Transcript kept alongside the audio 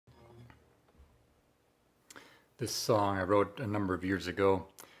This song I wrote a number of years ago.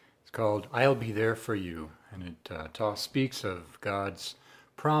 It's called "I'll Be There For You," and it speaks of God's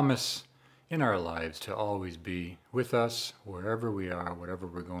promise in our lives to always be with us wherever we are, whatever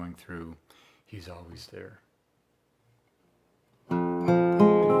we're going through. He's always there.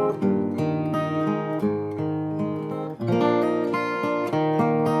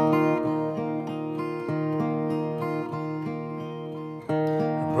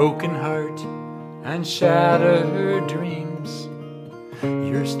 A broken heart and shattered dreams,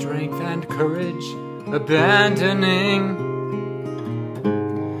 your strength and courage abandoning,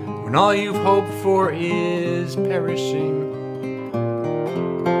 when all you've hoped for is perishing,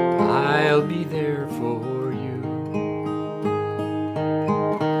 I'll be there for you.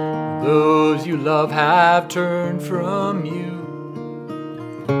 Those you love have turned from you,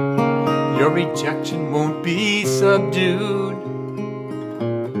 your rejection won't be subdued.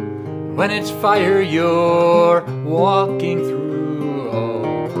 When it's fire you're walking through,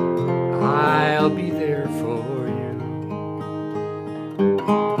 oh, I'll be there for you.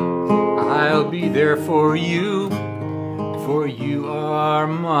 I'll be there for you are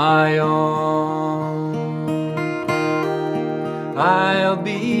my own. I'll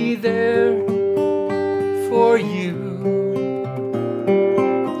be there for you,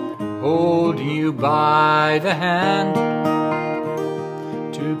 holding you by the hand,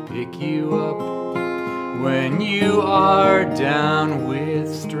 to pick you up when you are down, with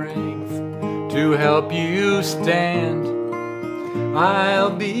strength to help you stand.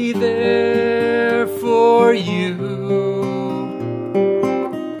 I'll be there for you,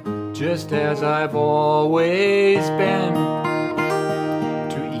 just as I've always been,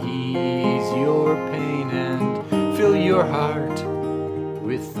 to ease your pain and fill your heart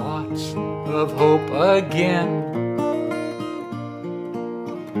with thoughts of hope again.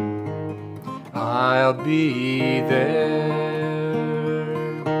 I'll be there.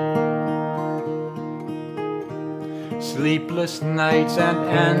 Sleepless nights and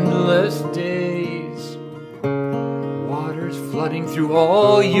endless days, waters flooding through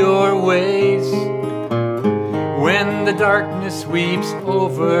all your ways, when the darkness sweeps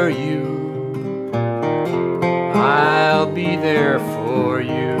over you, I'll be there for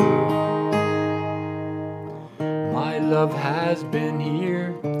you. My love has been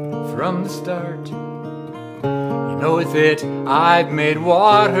here from the start. You know with it I've made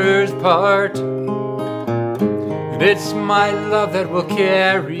waters part, and it's my love that will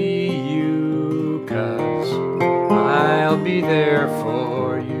carry you, 'cause I'll be there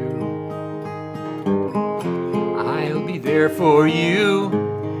for you. I'll be there for you,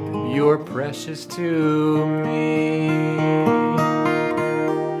 you're precious to me.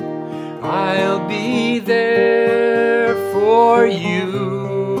 I'll be there for you,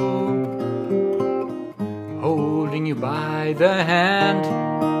 holding you by the hand,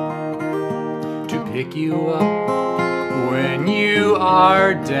 to pick you up when you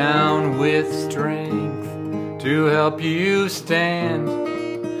are down, with strength to help you stand.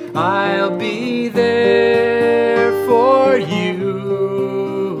 I'll be there for you,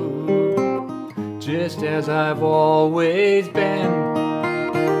 just as I've always been,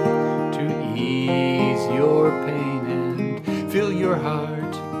 to ease your pain and fill your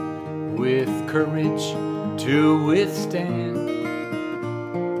heart with courage to withstand.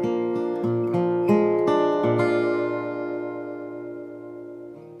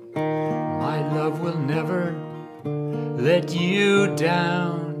 My love will never let you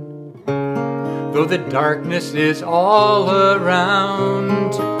down, though the darkness is all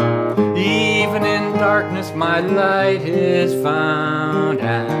around. Even in darkness my light is found,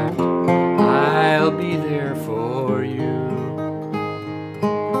 and I'll be there for you.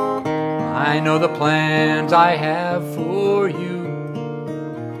 I know the plans I have for you,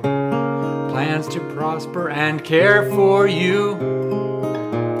 plans to prosper and care for you,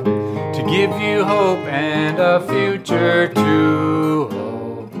 to give you hope and a future too.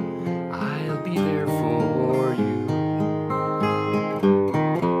 Oh, I'll be there for you.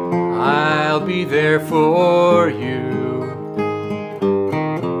 I'll be there for you.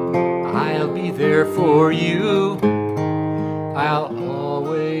 I'll be there for you.